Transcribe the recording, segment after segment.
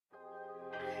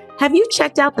Have you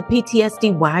checked out the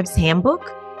PTSD Wives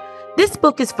Handbook? This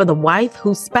book is for the wife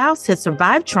whose spouse has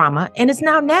survived trauma and is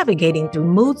now navigating through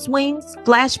mood swings,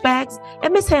 flashbacks,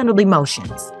 and mishandled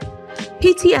emotions.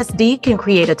 PTSD can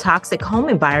create a toxic home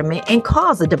environment and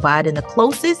cause a divide in the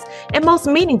closest and most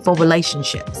meaningful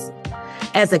relationships.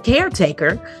 As a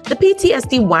caretaker, the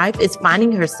PTSD wife is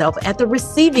finding herself at the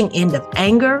receiving end of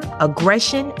anger,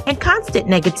 aggression, and constant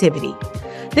negativity.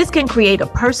 This can create a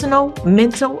personal,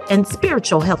 mental, and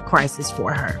spiritual health crisis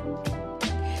for her.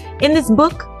 In this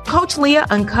book, Coach Leah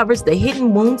uncovers the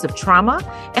hidden wounds of trauma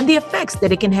and the effects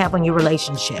that it can have on your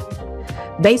relationship.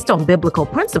 Based on biblical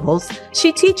principles,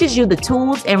 she teaches you the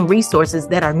tools and resources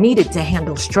that are needed to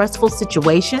handle stressful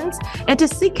situations and to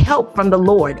seek help from the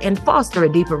Lord and foster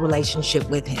a deeper relationship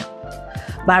with Him.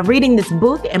 By reading this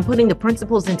book and putting the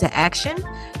principles into action,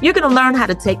 you're going to learn how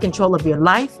to take control of your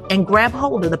life and grab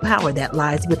hold of the power that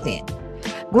lies within.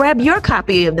 Grab your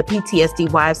copy of the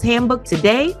PTSD Wives Handbook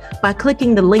today by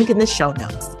clicking the link in the show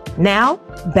notes. Now,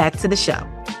 back to the show.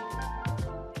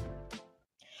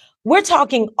 We're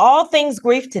talking all things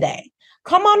grief today.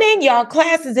 Come on in, y'all.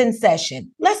 Class is in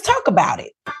session. Let's talk about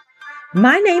it.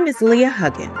 My name is Leah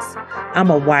Huggins.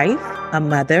 I'm a wife, a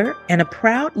mother, and a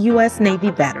proud U.S. Navy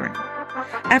veteran.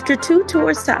 After 2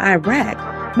 tours to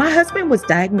Iraq, my husband was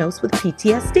diagnosed with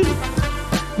PTSD.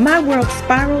 My world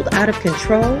spiraled out of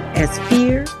control as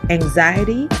fear,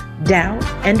 anxiety, doubt,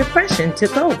 and depression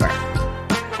took over.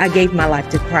 I gave my life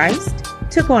to Christ,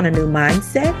 took on a new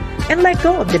mindset, and let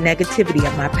go of the negativity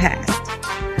of my past.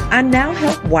 I now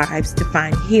help wives to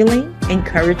find healing,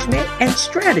 encouragement, and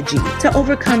strategy to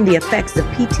overcome the effects of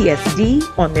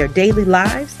PTSD on their daily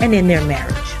lives and in their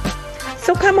marriage.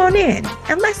 So come on in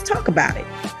and let's talk about it.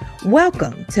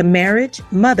 Welcome to Marriage,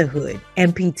 Motherhood,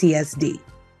 and PTSD.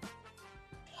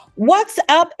 What's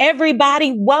up,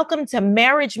 everybody? Welcome to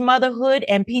Marriage, Motherhood,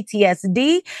 and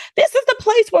PTSD. This is the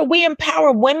place where we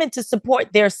empower women to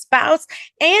support their spouse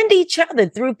and each other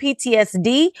through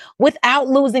PTSD without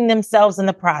losing themselves in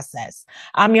the process.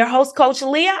 I'm your host, Coach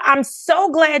Leah. I'm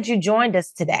so glad you joined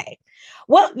us today.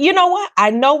 Well, you know what? I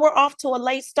know we're off to a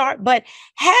late start, but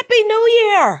Happy New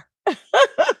Year.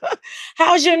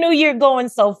 How's your new year going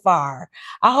so far?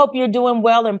 I hope you're doing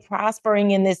well and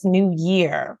prospering in this new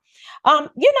year. My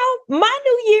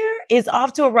new year is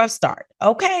off to a rough start,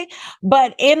 okay?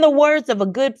 But in the words of a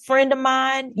good friend of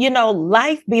mine,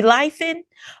 life be lifing,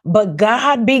 but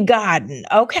God be Godding,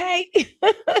 okay?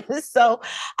 So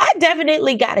I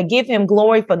definitely got to give Him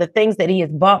glory for the things that He has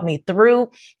brought me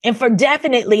through and for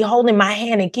definitely holding my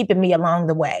hand and keeping me along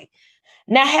the way.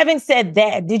 Now, having said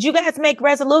that, did you guys make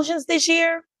resolutions this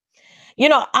year?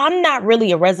 I'm not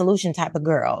really a resolution type of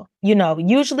girl.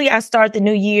 Usually I start the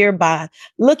new year by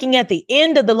looking at the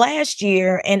end of the last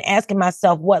year and asking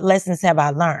myself, what lessons have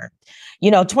I learned?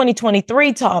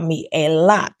 2023 taught me a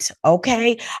lot.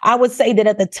 Okay. I would say that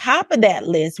at the top of that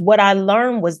list, what I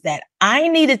learned was that I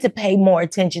needed to pay more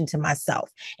attention to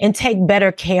myself and take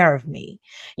better care of me.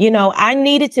 I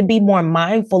needed to be more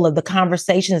mindful of the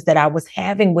conversations that I was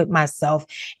having with myself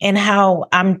and how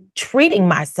I'm treating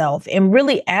myself, and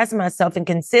really ask myself and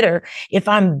consider if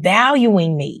I'm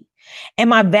valuing me.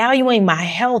 Am I valuing my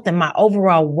health and my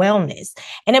overall wellness?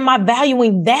 And am I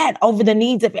valuing that over the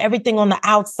needs of everything on the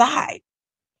outside?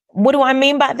 What do I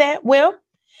mean by that? Well,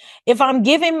 if I'm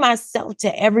giving myself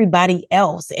to everybody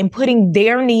else and putting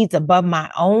their needs above my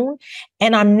own,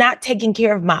 and I'm not taking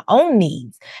care of my own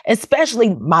needs,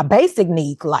 especially my basic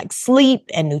needs like sleep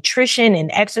and nutrition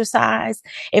and exercise,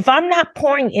 if I'm not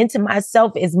pouring into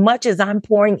myself as much as I'm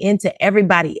pouring into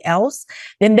everybody else,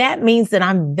 then that means that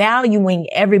I'm valuing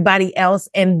everybody else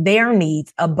and their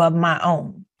needs above my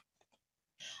own.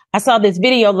 I saw this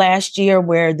video last year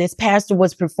where this pastor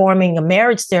was performing a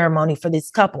marriage ceremony for this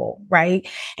couple, right?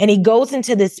 And he goes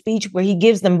into this speech where he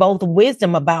gives them both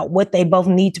wisdom about what they both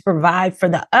need to provide for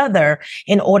the other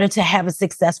in order to have a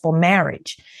successful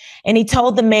marriage. And he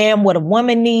told the man what a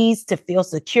woman needs to feel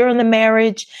secure in the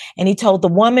marriage. And he told the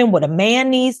woman what a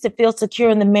man needs to feel secure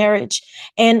in the marriage.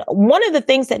 And one of the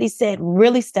things that he said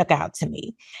really stuck out to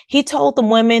me. He told the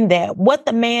woman that what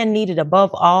the man needed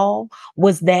above all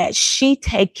was that she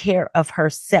take care of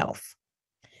herself.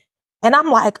 And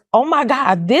I'm like, oh my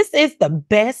God, this is the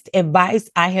best advice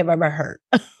I have ever heard.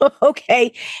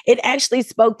 Okay. It actually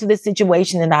spoke to the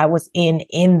situation that I was in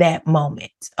that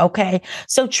moment. Okay.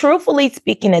 So truthfully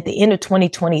speaking, at the end of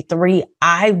 2023,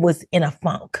 I was in a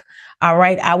funk. All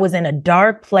right. I was in a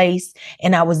dark place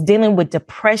and I was dealing with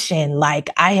depression like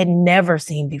I had never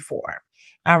seen before.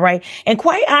 All right. And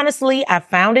quite honestly, I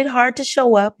found it hard to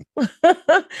show up,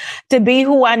 to be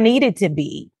who I needed to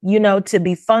be, to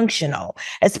be functional,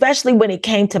 especially when it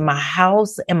came to my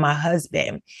house and my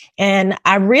husband. And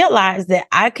I realized that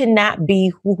I could not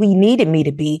be who he needed me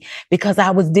to be because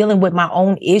I was dealing with my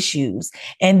own issues.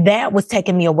 And that was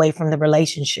taking me away from the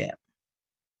relationship.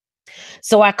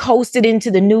 So I coasted into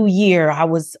the new year. I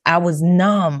was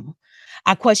numb.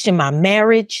 I questioned my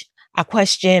marriage. I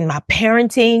questioned my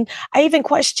parenting. I even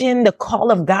questioned the call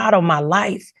of God on my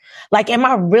life. Like, am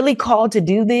I really called to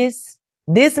do this?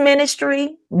 This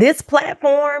ministry, this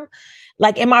platform?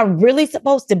 Like, am I really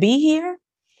supposed to be here?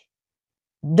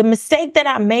 The mistake that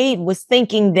I made was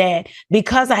thinking that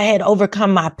because I had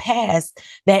overcome my past,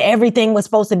 that everything was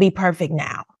supposed to be perfect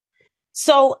now.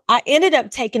 So I ended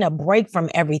up taking a break from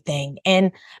everything.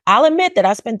 And I'll admit that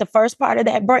I spent the first part of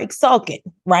that break sulking,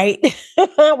 right?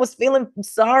 I was feeling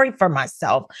sorry for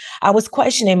myself. I was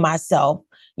questioning myself,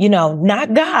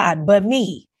 not God, but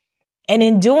me. And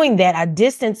in doing that, I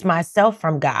distanced myself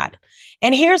from God.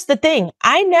 And here's the thing.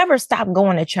 I never stopped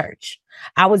going to church.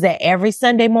 I was at every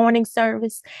Sunday morning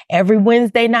service, every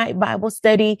Wednesday night Bible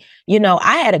study.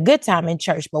 I had a good time in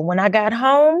church, but when I got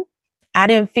home, I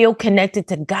didn't feel connected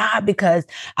to God because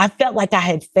I felt like I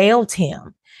had failed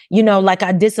him, like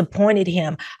I disappointed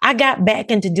him. I got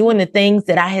back into doing the things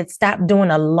that I had stopped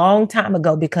doing a long time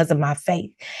ago because of my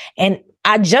faith. And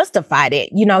I justified it,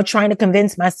 trying to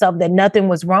convince myself that nothing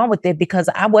was wrong with it because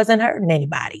I wasn't hurting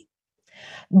anybody.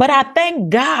 But I thank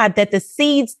God that the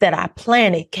seeds that I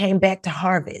planted came back to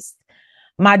harvest.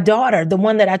 My daughter, the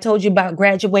one that I told you about,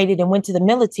 graduated and went to the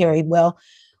military. Well,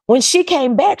 when she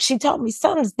came back, she told me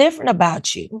something's different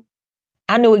about you.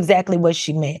 I knew exactly what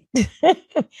she meant.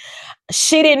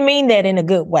 She didn't mean that in a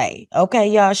good way. Okay,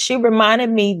 y'all. She reminded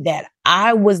me that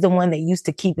I was the one that used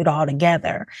to keep it all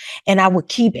together and I would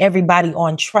keep everybody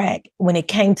on track when it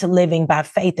came to living by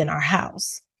faith in our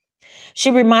house. She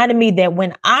reminded me that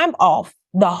when I'm off,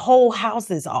 the whole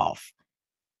house is off.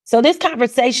 So this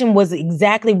conversation was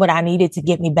exactly what I needed to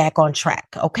get me back on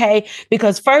track. Okay.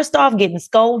 Because first off, getting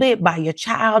scolded by your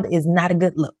child is not a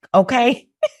good look. Okay.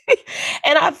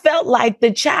 And I felt like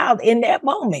the child in that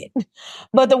moment.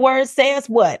 But the word says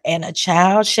what? And a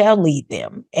child shall lead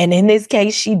them. And in this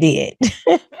case, she did.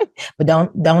 But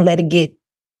don't let it get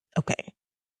okay.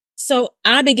 So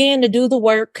I began to do the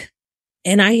work.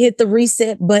 And I hit the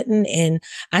reset button and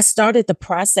I started the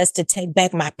process to take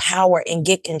back my power and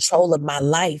get control of my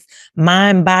life,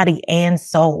 mind, body, and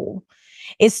soul.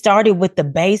 It started with the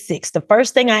basics. The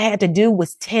first thing I had to do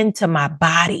was tend to my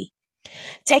body,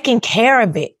 taking care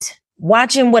of it,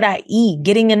 watching what I eat,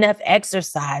 getting enough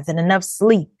exercise and enough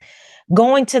sleep,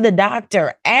 going to the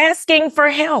doctor, asking for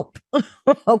help,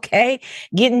 okay,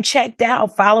 getting checked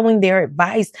out, following their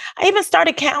advice. I even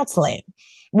started counseling.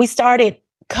 We started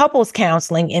couples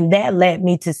counseling, and that led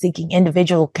me to seeking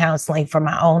individual counseling for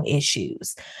my own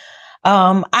issues.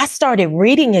 I started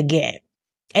reading again.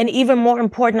 And even more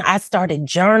important, I started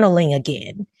journaling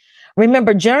again.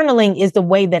 Remember, journaling is the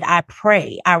way that I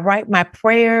pray. I write my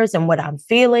prayers and what I'm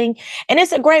feeling. And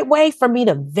it's a great way for me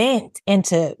to vent and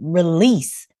to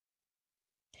release.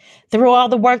 Through all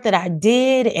the work that I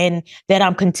did and that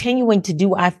I'm continuing to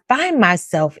do, I find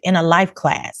myself in a life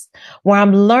class where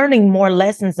I'm learning more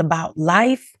lessons about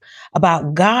life,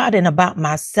 about God, and about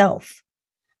myself.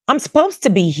 I'm supposed to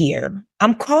be here.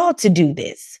 I'm called to do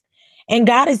this. And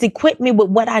God has equipped me with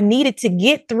what I needed to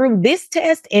get through this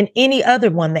test and any other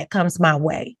one that comes my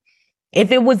way.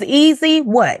 If it was easy,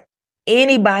 what?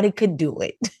 Anybody could do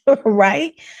it,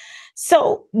 right?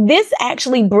 So this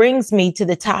actually brings me to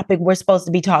the topic we're supposed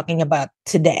to be talking about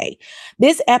today.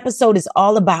 This episode is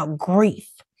all about grief.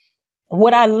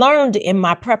 What I learned in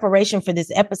my preparation for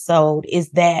this episode is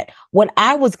that what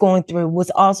I was going through was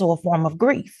also a form of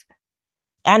grief.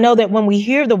 I know that when we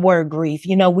hear the word grief,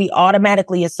 we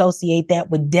automatically associate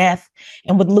that with death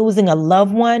and with losing a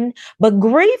loved one. But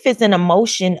grief is an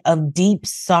emotion of deep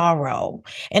sorrow.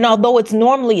 And although it's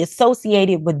normally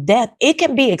associated with death, it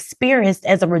can be experienced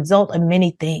as a result of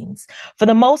many things. For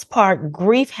the most part,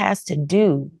 grief has to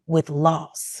do with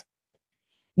loss.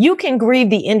 You can grieve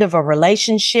the end of a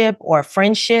relationship or a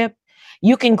friendship.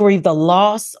 You can grieve the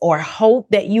loss or hope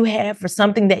that you had for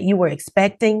something that you were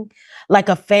expecting, like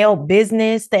a failed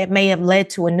business that may have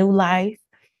led to a new life.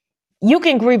 You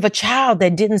can grieve a child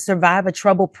that didn't survive a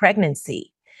troubled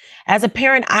pregnancy. As a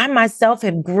parent, I myself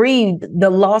have grieved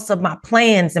the loss of my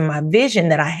plans and my vision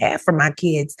that I had for my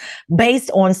kids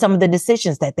based on some of the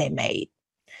decisions that they made.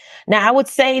 Now, I would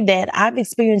say that I've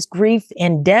experienced grief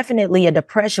and definitely a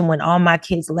depression when all my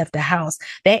kids left the house.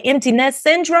 That empty nest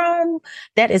syndrome,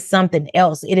 that is something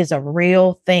else. It is a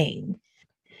real thing.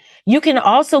 You can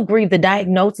also grieve the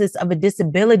diagnosis of a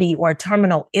disability or a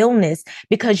terminal illness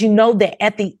because you know that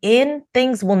at the end,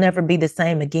 things will never be the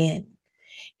same again.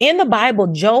 In the Bible,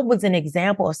 Job was an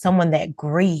example of someone that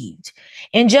grieved.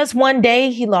 In just one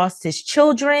day, he lost his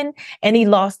children and he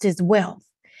lost his wealth.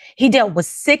 He dealt with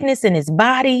sickness in his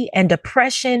body and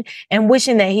depression and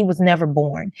wishing that he was never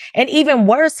born. And even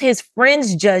worse, his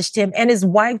friends judged him and his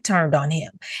wife turned on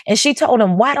him. And she told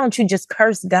him, why don't you just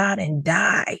curse God and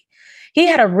die? He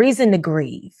had a reason to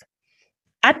grieve.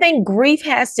 I think grief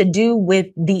has to do with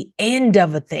the end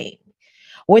of a thing,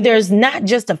 where there's not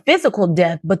just a physical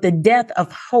death, but the death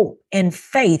of hope and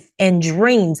faith and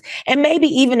dreams, and maybe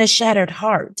even a shattered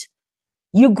heart.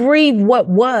 You grieve what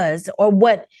was or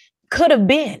what could have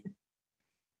been.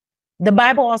 The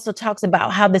Bible also talks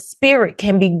about how the spirit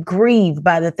can be grieved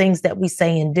by the things that we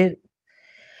say and do.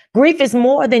 Grief is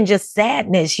more than just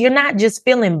sadness. You're not just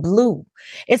feeling blue.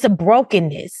 It's a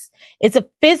brokenness. It's a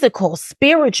physical,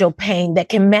 spiritual pain that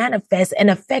can manifest and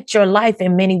affect your life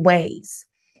in many ways.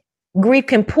 Grief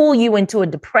can pull you into a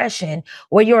depression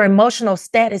where your emotional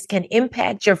status can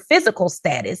impact your physical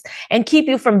status and keep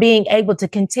you from being able to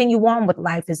continue on with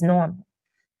life as normal.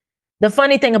 The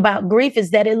funny thing about grief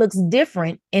is that it looks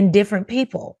different in different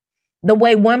people. The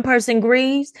way one person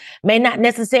grieves may not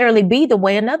necessarily be the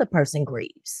way another person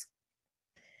grieves.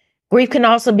 Grief can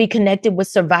also be connected with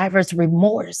survivor's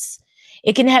remorse.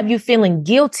 It can have you feeling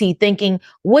guilty, thinking,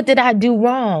 what did I do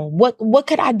wrong? What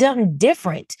could I have done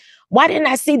different? Why didn't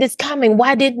I see this coming?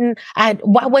 Why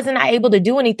wasn't I able to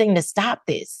do anything to stop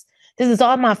this? This is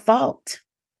all my fault.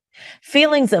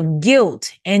 Feelings of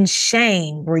guilt and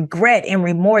shame, regret and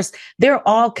remorse, they're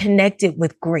all connected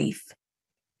with grief.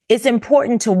 It's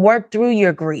important to work through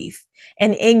your grief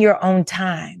and in your own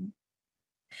time.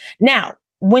 Now,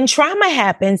 when trauma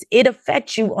happens, it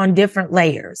affects you on different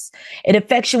layers. It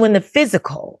affects you in the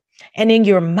physical and in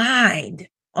your mind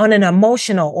on an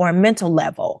emotional or a mental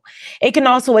level. It can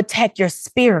also attack your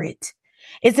spirit.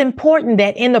 It's important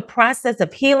that in the process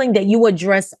of healing that you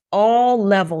address all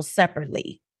levels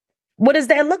separately. What does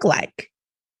that look like?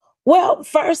 Well,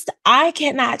 first, I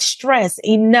cannot stress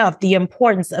enough the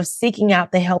importance of seeking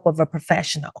out the help of a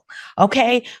professional.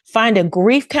 Okay. Find a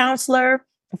grief counselor,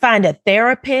 find a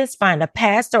therapist, find a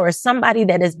pastor or somebody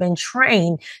that has been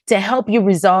trained to help you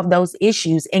resolve those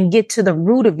issues and get to the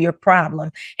root of your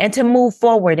problem and to move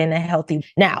forward in a healthy.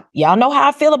 Now, y'all know how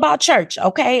I feel about church.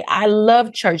 Okay. I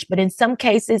love church, but in some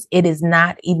cases it is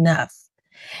not enough.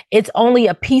 It's only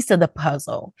a piece of the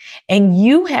puzzle, and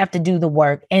you have to do the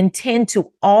work and tend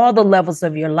to all the levels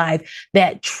of your life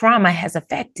that trauma has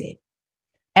affected.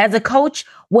 As a coach,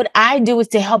 what I do is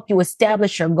to help you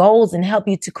establish your goals and help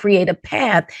you to create a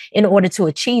path in order to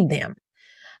achieve them.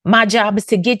 My job is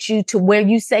to get you to where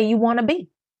you say you want to be.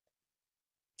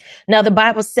 Now, the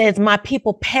Bible says, my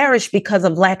people perish because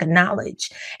of lack of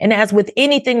knowledge. And as with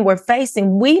anything we're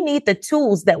facing, we need the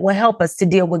tools that will help us to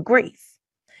deal with grief.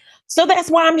 So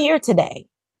that's why I'm here today.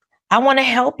 I want to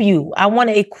help you. I want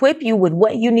to equip you with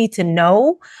what you need to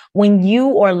know when you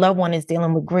or a loved one is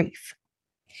dealing with grief.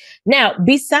 Now,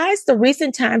 besides the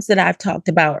recent times that I've talked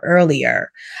about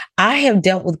earlier, I have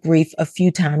dealt with grief a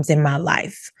few times in my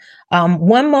life.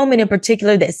 One moment in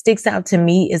particular that sticks out to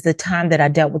me is the time that I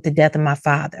dealt with the death of my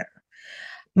father.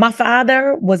 My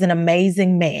father was an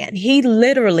amazing man. He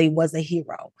literally was a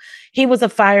hero. He was a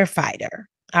firefighter.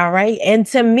 All right. And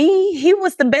to me, he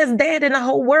was the best dad in the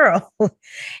whole world.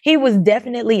 He was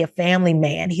definitely a family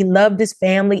man. He loved his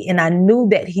family, and I knew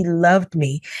that he loved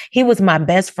me. He was my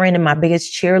best friend and my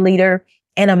biggest cheerleader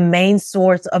and a main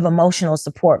source of emotional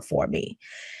support for me.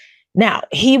 Now,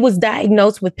 he was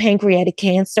diagnosed with pancreatic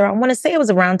cancer. I want to say it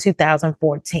was around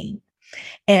 2014.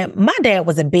 And my dad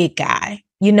was a big guy,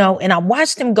 and I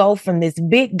watched him go from this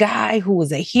big guy who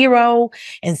was a hero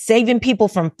and saving people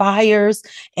from fires.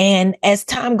 And as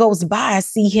time goes by, I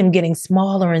see him getting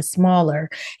smaller and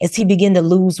smaller as he began to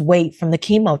lose weight from the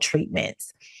chemo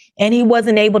treatments. And he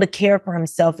wasn't able to care for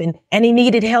himself, and he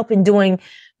needed help in doing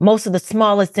most of the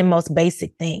smallest and most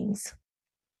basic things.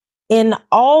 In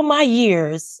all my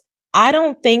years, I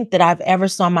don't think that I've ever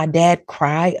saw my dad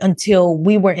cry until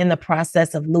we were in the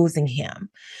process of losing him.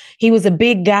 He was a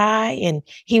big guy and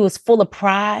he was full of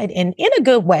pride and in a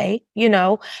good way,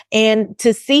 and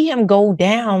to see him go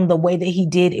down the way that he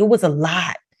did, it was a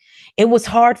lot. It was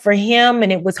hard for him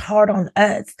and it was hard on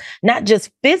us, not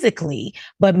just physically,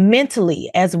 but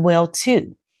mentally as well,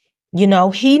 too.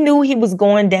 He knew he was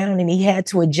going down and he had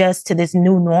to adjust to this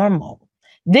new normal.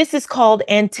 This is called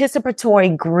anticipatory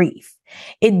grief.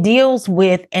 It deals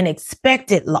with an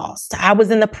expected loss. I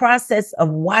was in the process of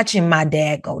watching my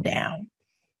dad go down.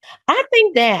 I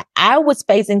think that I was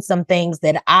facing some things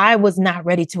that I was not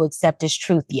ready to accept as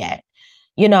truth yet.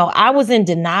 I was in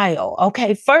denial.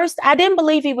 Okay. First, I didn't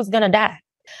believe he was going to die.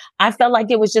 I felt like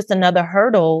it was just another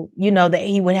hurdle, that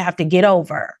he would have to get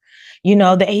over,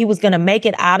 that he was going to make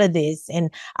it out of this. And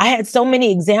I had so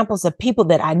many examples of people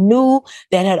that I knew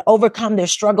that had overcome their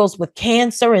struggles with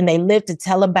cancer and they lived to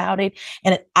tell about it.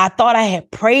 And I thought I had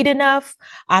prayed enough.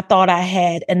 I thought I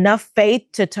had enough faith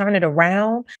to turn it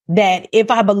around, that if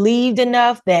I believed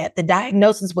enough that the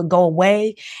diagnosis would go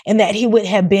away and that he would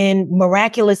have been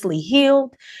miraculously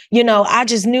healed, I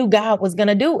just knew God was going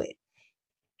to do it.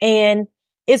 And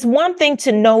it's one thing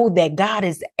to know that God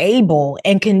is able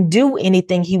and can do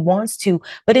anything he wants to,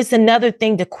 but it's another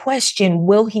thing to question,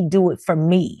 will he do it for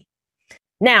me?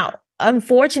 Now,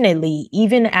 unfortunately,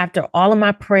 even after all of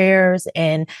my prayers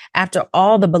and after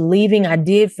all the believing I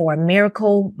did for a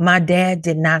miracle, my dad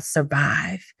did not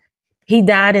survive. He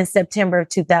died in September of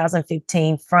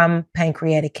 2015 from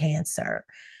pancreatic cancer.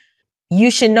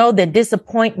 You should know that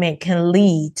disappointment can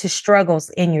lead to struggles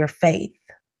in your faith.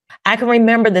 I can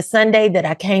remember the Sunday that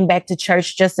I came back to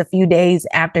church just a few days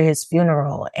after his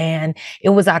funeral, and it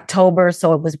was October.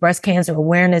 So it was Breast Cancer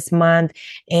Awareness Month.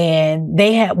 And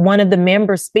they had one of the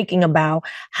members speaking about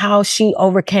how she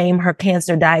overcame her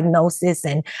cancer diagnosis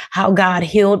and how God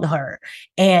healed her.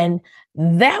 And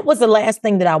that was the last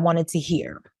thing that I wanted to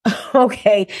hear.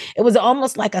 Okay. It was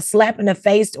almost like a slap in the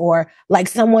face or like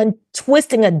someone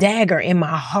twisting a dagger in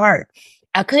my heart.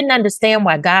 I couldn't understand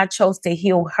why God chose to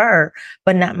heal her,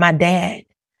 but not my dad.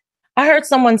 I heard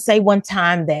someone say one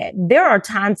time that there are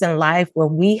times in life where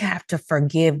we have to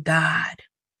forgive God.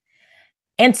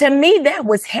 And to me, that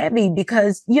was heavy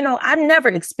because, I've never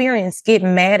experienced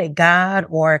getting mad at God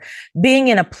or being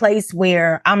in a place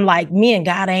where I'm like, me and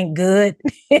God ain't good.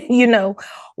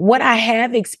 What I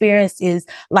have experienced is,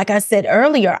 like I said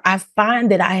earlier, I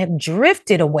find that I have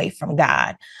drifted away from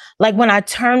God. Like when I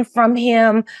turn from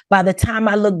him, by the time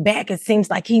I look back, it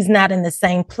seems like he's not in the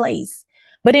same place.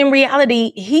 But in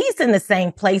reality, he's in the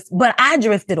same place, but I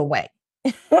drifted away.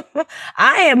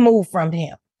 I have moved from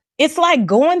him. It's like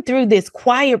going through this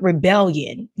quiet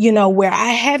rebellion, where I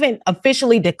haven't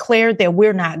officially declared that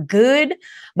we're not good,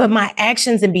 but my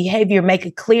actions and behavior make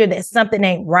it clear that something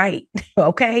ain't right.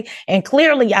 Okay. And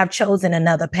clearly I've chosen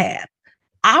another path.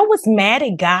 I was mad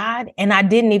at God and I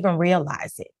didn't even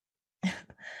realize it.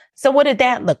 So what did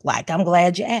that look like? I'm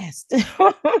glad you asked.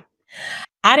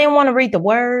 I didn't want to read the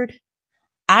word.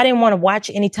 I didn't want to watch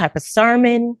any type of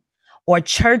sermon or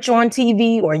church on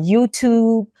TV or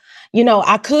YouTube.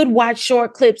 I could watch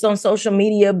short clips on social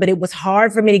media, but it was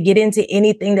hard for me to get into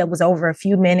anything that was over a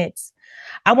few minutes.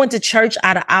 I went to church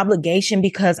out of obligation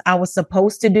because I was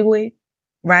supposed to do it,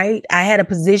 right? I had a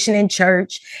position in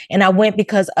church and I went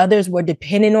because others were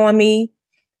depending on me,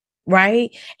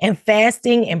 right? And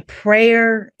fasting and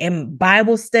prayer and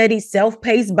Bible study,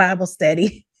 self-paced Bible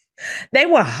study, they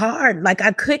were hard. Like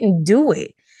I couldn't do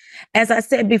it. As I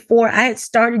said before, I had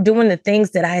started doing the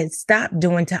things that I had stopped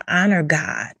doing to honor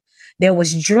God. There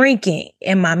was drinking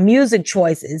and my music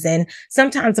choices and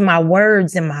sometimes my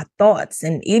words and my thoughts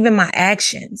and even my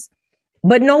actions.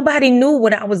 But nobody knew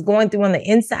what I was going through on the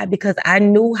inside because I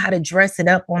knew how to dress it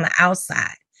up on the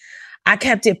outside. I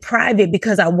kept it private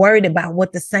because I worried about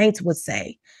what the saints would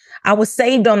say. I was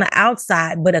saved on the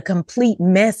outside, but a complete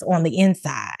mess on the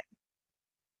inside.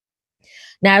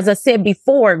 Now, as I said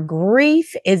before,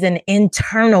 grief is an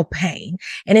internal pain.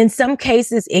 And in some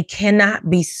cases, it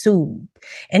cannot be soothed.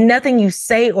 And nothing you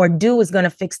say or do is going to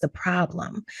fix the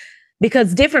problem.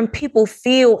 Because different people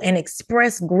feel and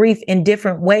express grief in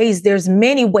different ways. There's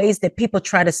many ways that people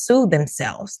try to soothe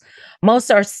themselves.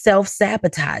 Most are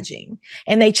self-sabotaging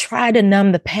and they try to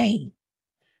numb the pain.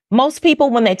 Most people,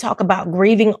 when they talk about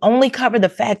grieving, only cover the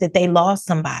fact that they lost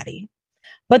somebody.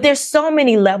 But there's so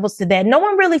many levels to that. No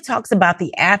one really talks about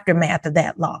the aftermath of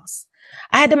that loss.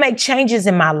 I had to make changes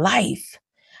in my life.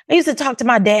 I used to talk to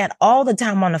my dad all the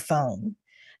time on the phone.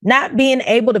 Not being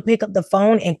able to pick up the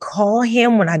phone and call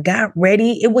him when I got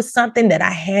ready, it was something that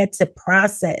I had to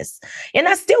process. And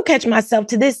I still catch myself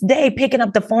to this day picking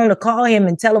up the phone to call him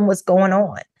and tell him what's going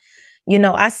on.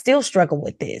 I still struggle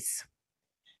with this.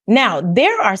 Now,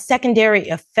 there are secondary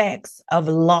effects of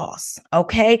loss,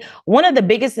 okay? One of the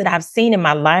biggest that I've seen in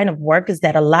my line of work is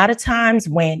that a lot of times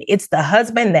when it's the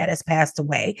husband that has passed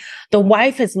away, the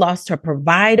wife has lost her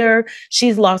provider,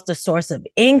 she's lost a source of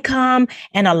income,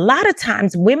 and a lot of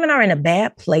times women are in a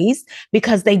bad place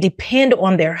because they depend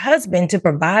on their husband to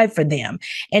provide for them.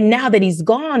 And now that he's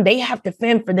gone, they have to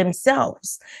fend for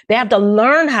themselves. They have to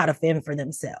learn how to fend for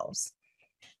themselves.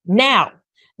 Now,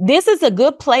 This is a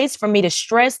good place for me to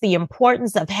stress the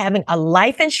importance of having a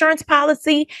life insurance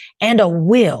policy and a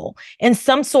will and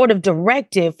some sort of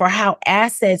directive for how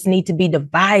assets need to be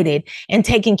divided and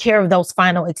taking care of those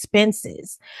final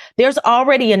expenses. There's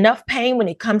already enough pain when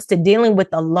it comes to dealing with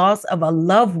the loss of a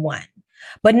loved one.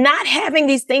 But not having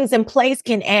these things in place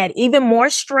can add even more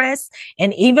stress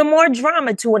and even more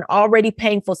drama to an already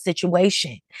painful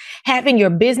situation. Having your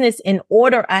business in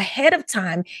order ahead of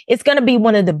time is going to be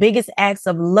one of the biggest acts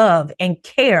of love and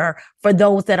care for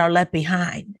those that are left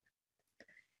behind.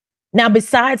 Now,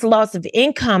 besides loss of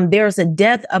income, there's a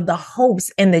death of the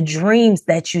hopes and the dreams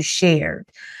that you shared,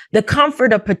 the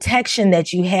comfort of protection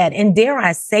that you had, and dare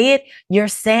I say it, your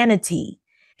sanity.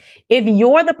 If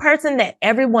you're the person that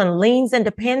everyone leans and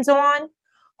depends on,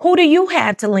 who do you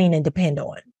have to lean and depend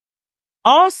on?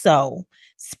 Also,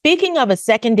 speaking of a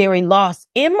secondary loss,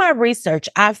 in my research,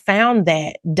 I found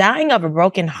that dying of a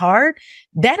broken heart,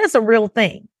 that is a real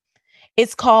thing.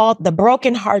 It's called the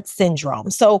broken heart syndrome.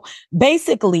 So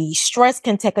basically, stress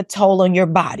can take a toll on your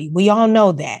body. We all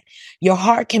know that. Your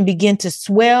heart can begin to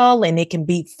swell and it can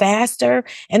beat faster,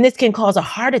 and this can cause a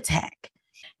heart attack.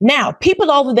 Now,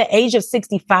 people over the age of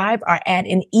 65 are at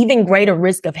an even greater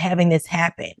risk of having this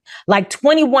happen, like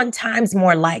 21 times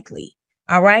more likely.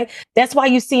 All right. That's why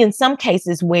you see in some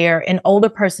cases where an older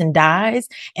person dies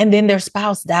and then their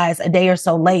spouse dies a day or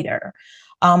so later.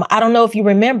 I don't know if you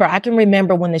remember. I can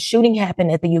remember when the shooting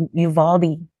happened at the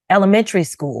Uvalde Elementary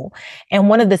School, and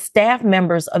one of the staff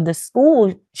members of the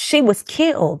school, she was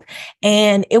killed.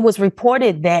 And it was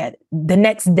reported that the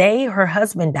next day her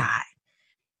husband died.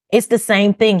 It's the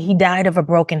same thing. He died of a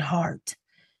broken heart.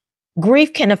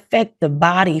 Grief can affect the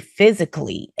body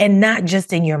physically and not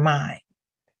just in your mind.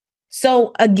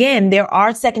 So again, there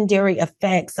are secondary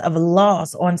effects of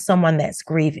loss on someone that's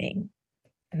grieving.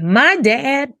 My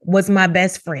dad was my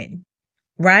best friend,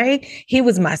 right? He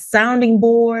was my sounding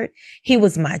board. He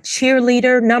was my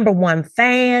cheerleader, number one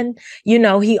fan. You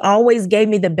know, he always gave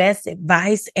me the best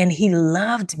advice and he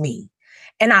loved me.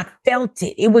 And I felt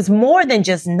it. It was more than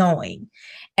just knowing.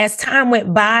 As time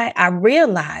went by, I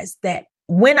realized that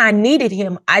when I needed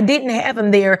him, I didn't have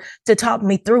him there to talk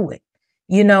me through it,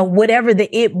 you know, whatever the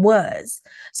it was.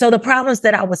 So the problems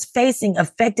that I was facing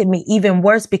affected me even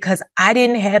worse because I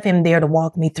didn't have him there to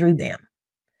walk me through them.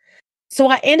 So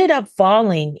I ended up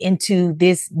falling into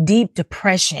this deep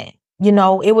depression. You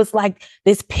know, it was like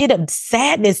this pit of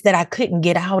sadness that I couldn't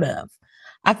get out of.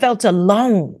 I felt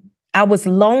alone. I was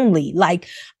lonely, like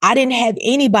I didn't have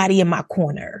anybody in my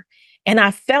corner. And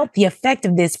I felt the effect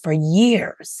of this for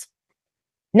years.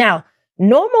 Now,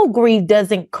 normal grief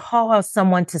doesn't cause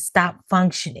someone to stop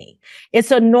functioning.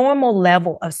 It's a normal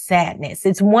level of sadness.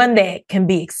 It's one that can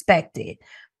be expected.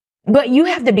 But you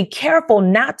have to be careful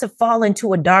not to fall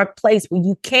into a dark place where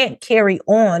you can't carry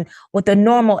on with the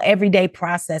normal everyday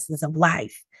processes of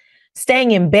life. Staying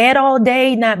in bed all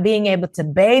day, not being able to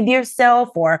bathe yourself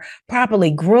or properly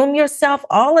groom yourself,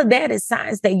 all of that is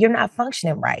signs that you're not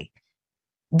functioning right.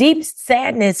 Deep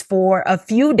sadness for a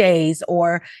few days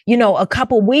or, you know, a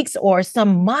couple weeks or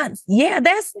some months. Yeah,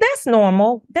 that's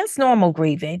normal. That's normal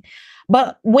grieving.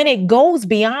 But when it goes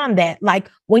beyond that,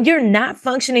 like when you're not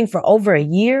functioning for over a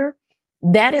year,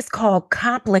 that is called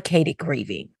complicated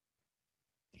grieving.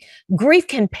 Grief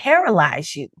can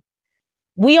paralyze you.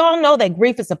 We all know that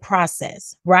grief is a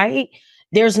process, right?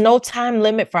 There's no time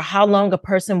limit for how long a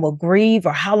person will grieve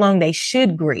or how long they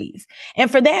should grieve. And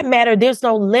for that matter, there's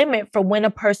no limit for when a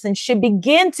person should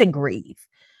begin to grieve.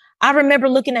 I remember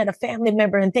looking at a family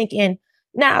member and thinking,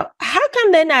 now, how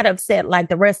come they're not upset like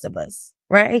the rest of us,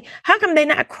 right? How come they're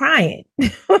not crying?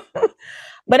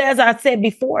 But as I said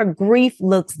before, grief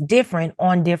looks different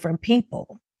on different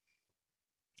people.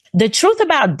 The truth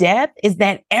about death is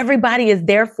that everybody is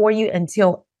there for you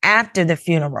until after the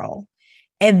funeral.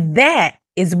 And that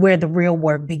is where the real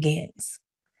work begins.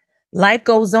 Life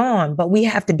goes on, but we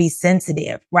have to be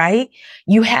sensitive, right?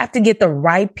 You have to get the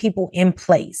right people in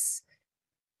place.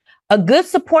 A good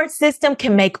support system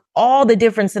can make all the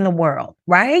difference in the world,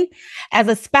 right? As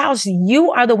a spouse,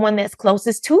 you are the one that's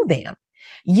closest to them.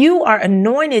 You are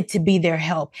anointed to be their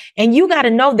help, and you got to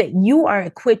know that you are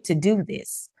equipped to do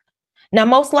this. Now,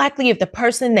 most likely, if the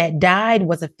person that died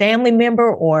was a family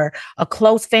member or a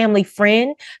close family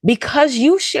friend, because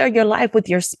you share your life with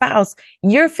your spouse,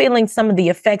 you're feeling some of the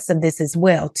effects of this as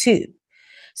well, too.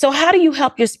 So how do you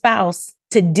help your spouse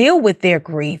to deal with their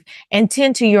grief and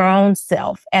tend to your own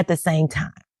self at the same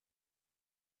time?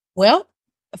 Well,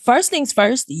 first things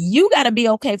first, you got to be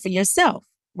okay for yourself.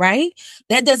 right?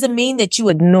 That doesn't mean that you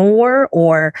ignore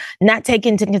or not take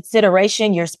into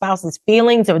consideration your spouse's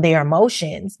feelings or their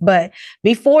emotions. But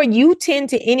before you tend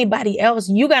to anybody else,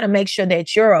 you got to make sure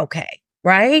that you're okay,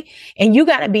 right? And you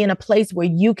got to be in a place where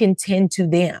you can tend to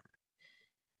them.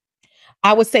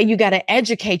 I would say you got to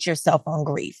educate yourself on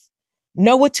grief.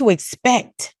 Know what to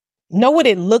expect. Know what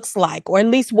it looks like, or at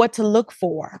least what to look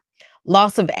for.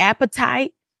 Loss of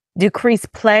appetite,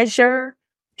 decreased pleasure,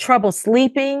 trouble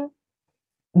sleeping.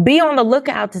 Be on the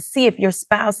lookout to see if your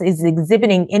spouse is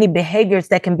exhibiting any behaviors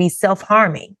that can be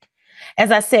self-harming.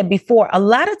 As I said before, a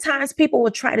lot of times people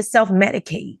will try to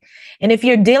self-medicate. And if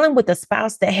you're dealing with a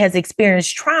spouse that has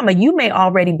experienced trauma, you may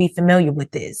already be familiar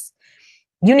with this.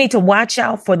 You need to watch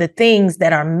out for the things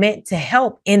that are meant to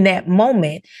help in that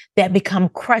moment that become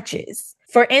crutches.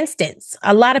 For instance,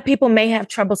 a lot of people may have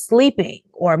trouble sleeping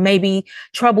or maybe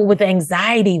trouble with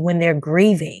anxiety when they're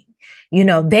grieving. You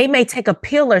know, they may take a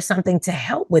pill or something to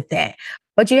help with that.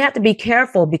 But you have to be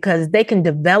careful because they can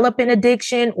develop an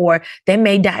addiction or they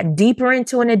may dive deeper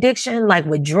into an addiction, like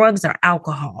with drugs or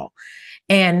alcohol.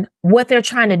 And what they're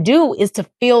trying to do is to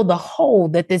fill the hole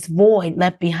that this void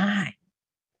left behind.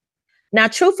 Now,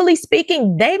 truthfully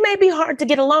speaking, they may be hard to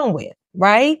get along with,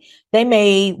 right? They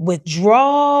may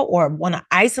withdraw or want to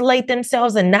isolate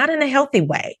themselves and not in a healthy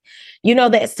way. You know,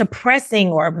 that suppressing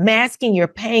or masking your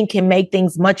pain can make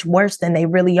things much worse than they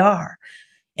really are.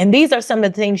 And these are some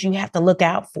of the things you have to look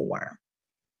out for.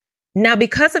 Now,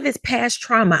 because of his past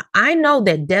trauma, I know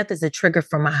that death is a trigger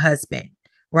for my husband,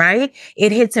 right?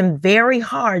 It hits him very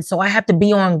hard. So I have to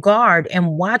be on guard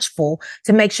and watchful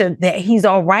to make sure that he's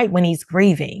all right when he's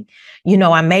grieving. You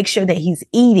know, I make sure that he's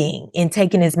eating and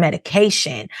taking his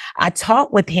medication. I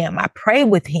talk with him. I pray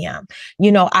with him.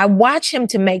 You know, I watch him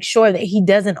to make sure that he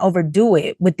doesn't overdo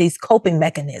it with these coping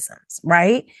mechanisms,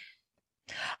 right?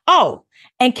 Oh,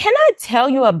 and can I tell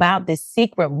you about this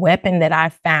secret weapon that I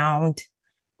found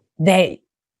that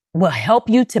will help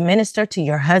you to minister to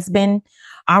your husband?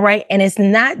 All right. And it's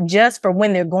not just for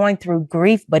when they're going through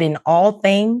grief, but in all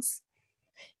things.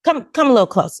 Come a little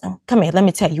closer. Come here. Let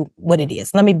me tell you what it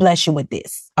is. Let me bless you with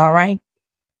this. All right.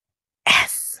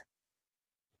 S.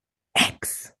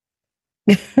 X.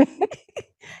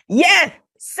 Yes,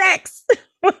 sex.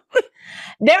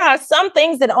 There are some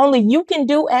things that only you can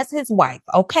do as his wife.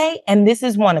 Okay. And this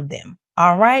is one of them.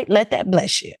 All right. Let that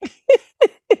bless you.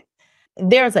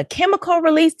 There's a chemical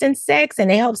released in sex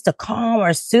and it helps to calm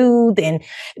or soothe. And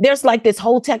there's like this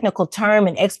whole technical term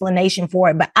and explanation for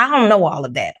it, but I don't know all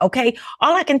of that. Okay.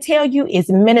 All I can tell you is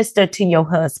minister to your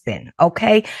husband.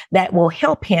 Okay. That will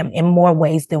help him in more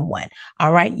ways than one.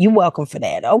 All right. You're welcome for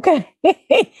that. Okay.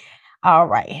 All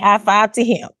right. High five to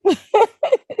him.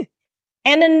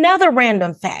 And another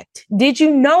random fact. Did you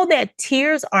know that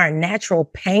tears are a natural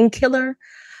painkiller?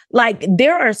 Like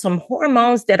there are some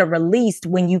hormones that are released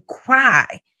when you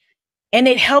cry and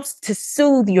it helps to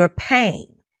soothe your pain.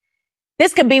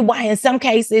 This could be why in some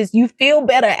cases you feel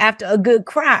better after a good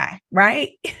cry,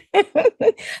 right?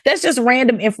 That's just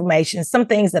random information. Some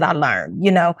things that I learned,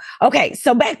 you know. Okay,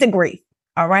 so back to grief.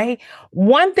 All right.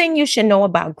 One thing you should know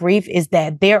about grief is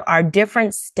that there are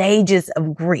different stages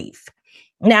of grief.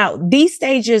 Now, these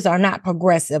stages are not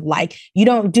progressive, like you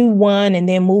don't do one and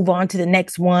then move on to the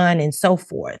next one and so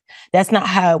forth. That's not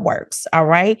how it works. All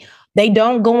right. They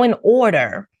don't go in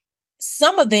order.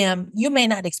 Some of them you may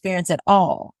not experience at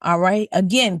all. All right.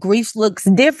 Again, grief looks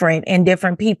different in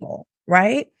different people.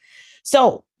 Right.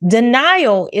 So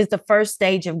denial is the first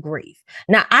stage of grief.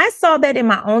 Now, I saw that in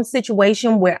my own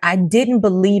situation where I didn't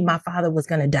believe my father was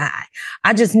going to die.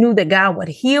 I just knew that God would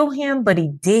heal him, but he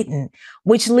didn't,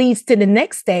 which leads to the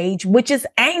next stage, which is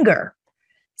anger.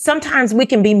 Sometimes we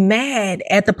can be mad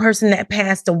at the person that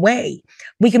passed away.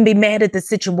 We can be mad at the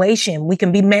situation. We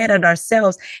can be mad at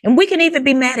ourselves, and we can even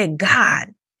be mad at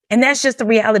God. And that's just the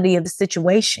reality of the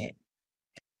situation.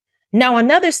 Now,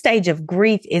 another stage of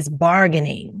grief is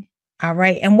bargaining. All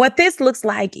right. And what this looks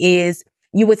like is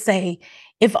you would say,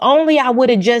 if only I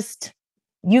would have just,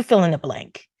 you fill in the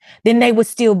blank, then they would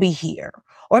still be here.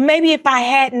 Or maybe if I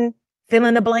hadn't, fill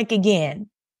in the blank again,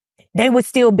 they would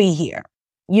still be here.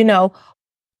 You know,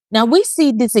 now we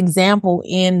see this example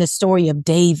in the story of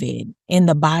David in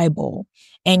the Bible.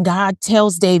 And God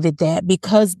tells David that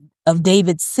because of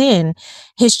David's sin,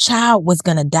 his child was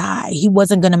going to die. He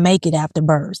wasn't going to make it after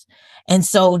birth. And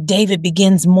so David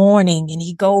begins mourning and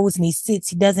he goes and he sits.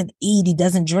 He doesn't eat. He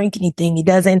doesn't drink anything. He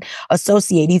doesn't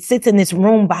associate. He sits in this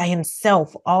room by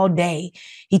himself all day.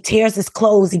 He tears his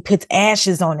clothes. He puts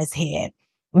ashes on his head.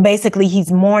 Basically,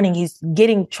 he's mourning. He's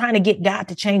trying to get God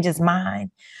to change his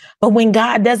mind. But when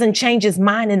God doesn't change his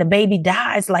mind and the baby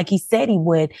dies like he said he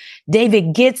would,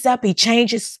 David gets up. He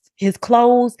changes his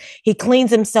clothes, he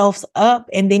cleans himself up,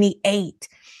 and then he ate.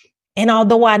 And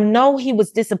although I know he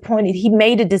was disappointed, he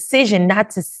made a decision not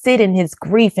to sit in his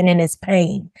grief and in his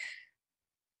pain.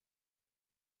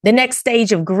 The next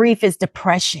stage of grief is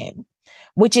depression,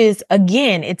 which is,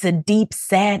 again, it's a deep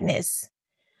sadness.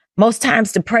 Most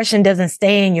times depression doesn't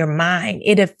stay in your mind.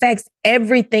 It affects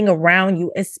everything around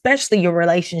you, especially your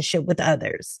relationship with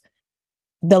others.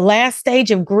 The last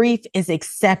stage of grief is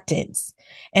acceptance,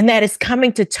 and that is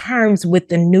coming to terms with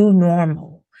the new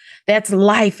normal. That's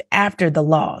life after the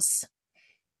loss.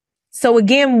 So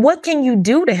again, what can you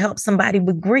do to help somebody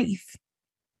with grief?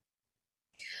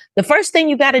 The first thing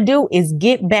you got to do is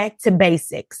get back to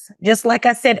basics. Just like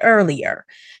I said earlier,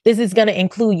 this is going to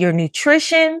include your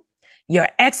nutrition, your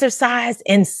exercise,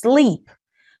 and sleep.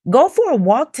 Go for a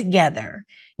walk together.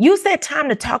 Use that time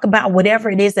to talk about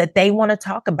whatever it is that they want to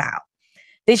talk about.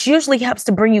 This usually helps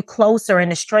to bring you closer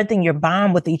and to strengthen your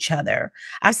bond with each other.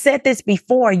 I've said this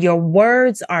before, your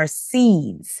words are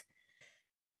seeds.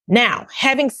 Now,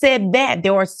 having said that,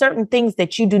 there are certain things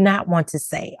that you do not want to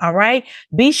say, all right?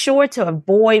 Be sure to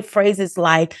avoid phrases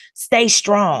like, stay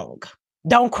strong,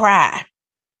 don't cry,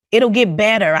 it'll get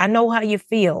better, I know how you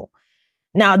feel.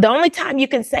 Now, the only time you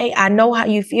can say, I know how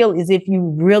you feel is if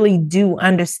you really do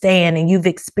understand and you've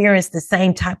experienced the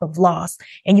same type of loss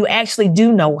and you actually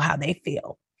do know how they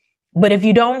feel. But if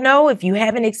you don't know, if you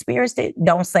haven't experienced it,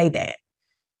 don't say that.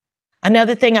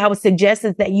 Another thing I would suggest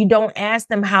is that you don't ask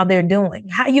them how they're doing,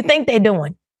 how you think they're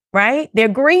doing, right? They're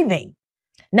grieving.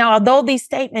 Now, although these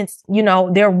statements,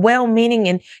 they're well-meaning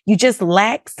and you just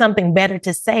lack something better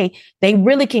to say, they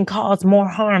really can cause more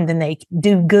harm than they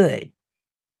do good.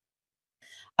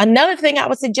 Another thing I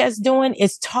would suggest doing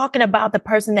is talking about the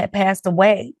person that passed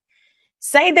away.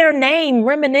 Say their name,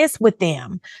 reminisce with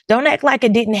them. Don't act like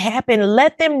it didn't happen.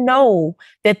 Let them know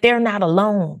that they're not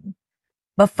alone,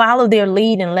 but follow their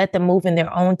lead and let them move in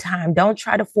their own time. Don't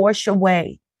try to force your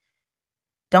way.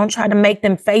 Don't try to make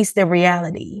them face their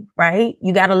reality, right?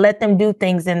 You got to let them do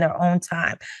things in their own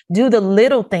time. Do the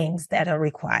little things that are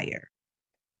required.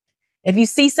 If you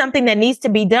see something that needs to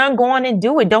be done, go on and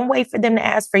do it. Don't wait for them to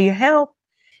ask for your help.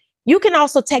 You can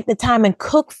also take the time and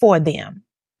cook for them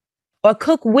or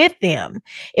cook with them.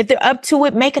 If they're up to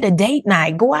it, make it a date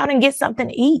night. Go out and get something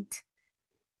to eat.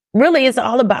 Really, it's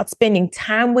all about spending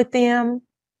time with them.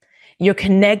 You're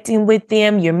connecting with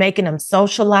them. You're making them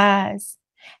socialize.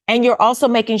 And you're also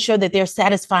making sure that they're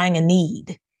satisfying a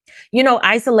need.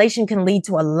 Isolation can lead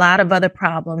to a lot of other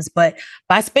problems, but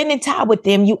by spending time with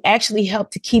them, you actually help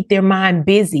to keep their mind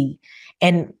busy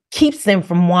and keeps them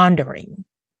from wandering.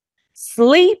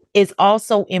 Sleep is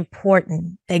also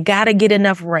important. They got to get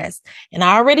enough rest. And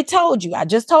I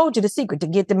just told you the secret to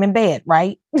get them in bed,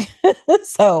 right?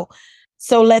 So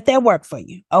let that work for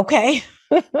you. Okay.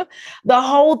 The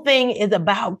whole thing is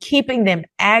about keeping them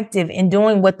active and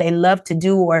doing what they love to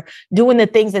do or doing the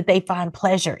things that they find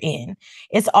pleasure in.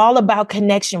 It's all about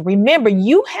connection. Remember,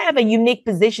 you have a unique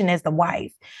position as the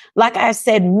wife. Like I've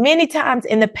said many times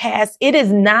in the past, it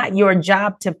is not your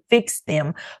job to fix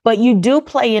them, but you do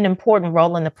play an important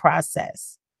role in the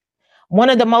process. One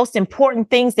of the most important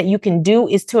things that you can do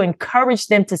is to encourage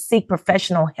them to seek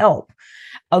professional help.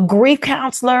 A grief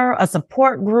counselor, a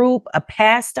support group, a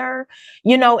pastor,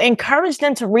 encourage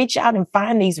them to reach out and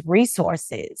find these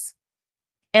resources.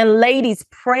 And ladies,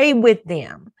 pray with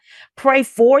them. Pray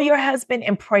for your husband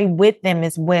and pray with them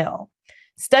as well.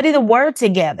 Study the word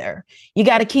together. You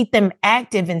got to keep them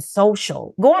active and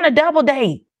social. Go on a double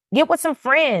date. Get with some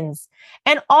friends.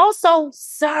 And also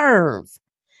serve.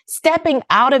 Stepping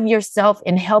out of yourself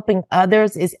and helping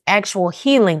others is actual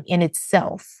healing in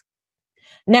itself.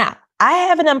 Now, I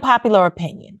have an unpopular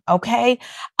opinion, okay?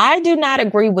 I do not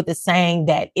agree with the saying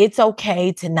that it's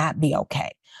okay to not be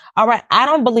okay. All right. I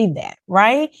don't believe that,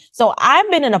 right? So I've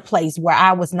been in a place where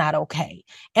I was not okay.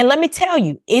 And let me tell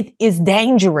you, it is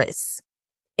dangerous.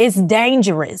 It's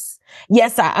dangerous.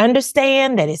 Yes, I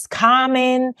understand that it's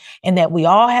common and that we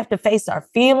all have to face our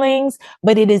feelings,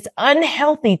 but it is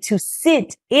unhealthy to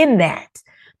sit in that.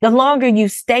 The longer you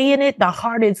stay in it, the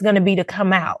harder it's going to be to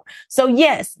come out. So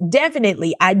yes,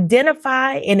 definitely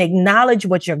identify and acknowledge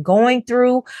what you're going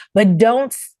through, but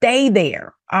don't stay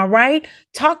there. All right.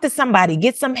 Talk to somebody,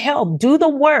 get some help, do the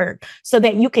work so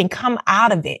that you can come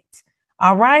out of it.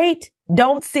 All right.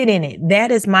 Don't sit in it. That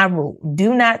is my rule.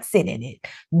 Do not sit in it.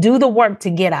 Do the work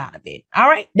to get out of it. All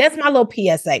right. That's my little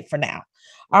PSA for now.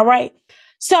 All right.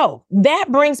 So that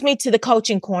brings me to the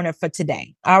coaching corner for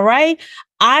today. All right.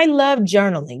 I love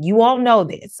journaling. You all know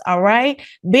this. All right.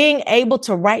 Being able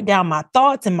to write down my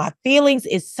thoughts and my feelings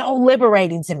is so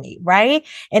liberating to me. Right.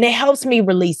 And it helps me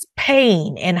release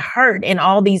pain and hurt and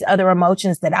all these other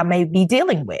emotions that I may be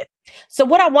dealing with. So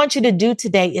what I want you to do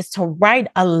today is to write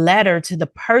a letter to the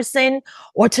person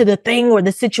or to the thing or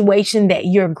the situation that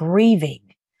you're grieving.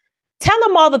 Tell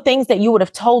them all the things that you would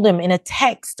have told them in a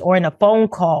text or in a phone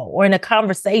call or in a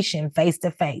conversation face to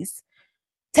face.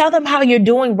 Tell them how you're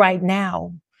doing right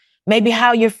now, maybe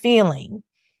how you're feeling.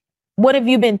 What have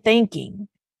you been thinking?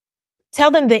 Tell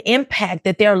them the impact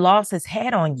that their loss has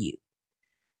had on you.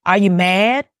 Are you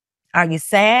mad? Are you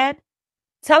sad?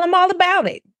 Tell them all about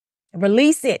it.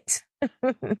 Release it.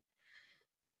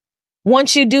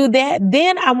 Once you do that,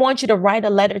 then I want you to write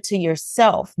a letter to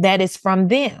yourself that is from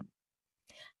them.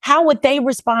 How would they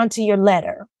respond to your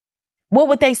letter? What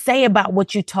would they say about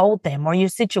what you told them or your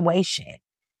situation?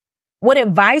 What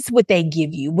advice would they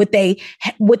give you? Would they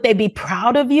be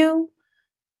proud of you?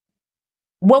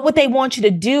 What would they want you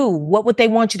to do? What would they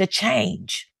want you to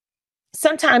change?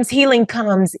 Sometimes healing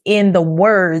comes in the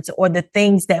words or the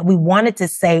things that we wanted to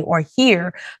say or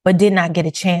hear, but did not get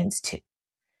a chance to.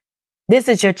 This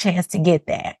is your chance to get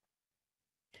that.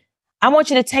 I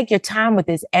want you to take your time with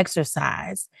this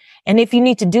exercise. And if you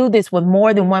need to do this with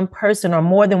more than one person or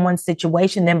more than one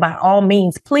situation, then by all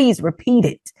means, please repeat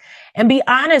it and be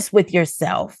honest with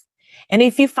yourself. And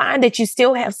if you find that you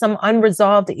still have some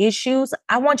unresolved issues,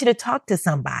 I want you to talk to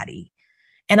somebody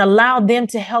and allow them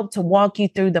to help to walk you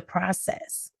through the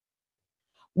process.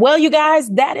 Well, you guys,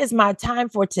 that is my time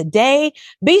for today.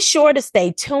 Be sure to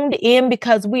stay tuned in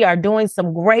because we are doing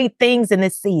some great things in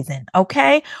this season.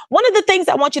 Okay. One of the things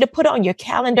I want you to put on your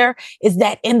calendar is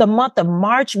that in the month of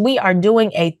March, we are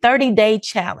doing a 30-day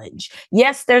challenge.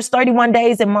 Yes, there's 31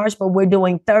 days in March, but we're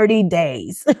doing 30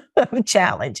 days of a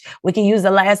challenge. We can use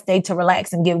the last day to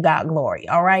relax and give God glory.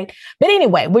 All right. But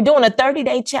anyway, we're doing a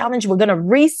 30-day challenge. We're going to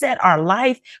reset our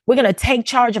life. We're going to take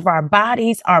charge of our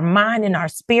bodies, our mind, and our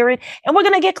spirit. And we're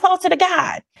going to get closer to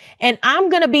God. And I'm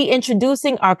going to be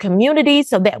introducing our community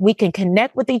so that we can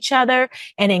connect with each other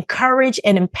and encourage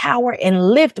and empower and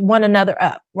lift one another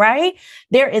up, right?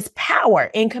 There is power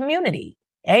in community.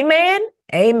 Amen.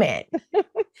 Amen.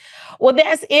 Well,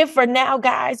 that's it for now,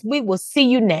 guys. We will see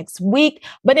you next week.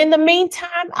 But in the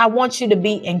meantime, I want you to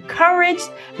be encouraged,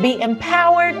 be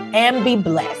empowered, and be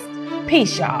blessed.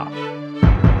 Peace, y'all.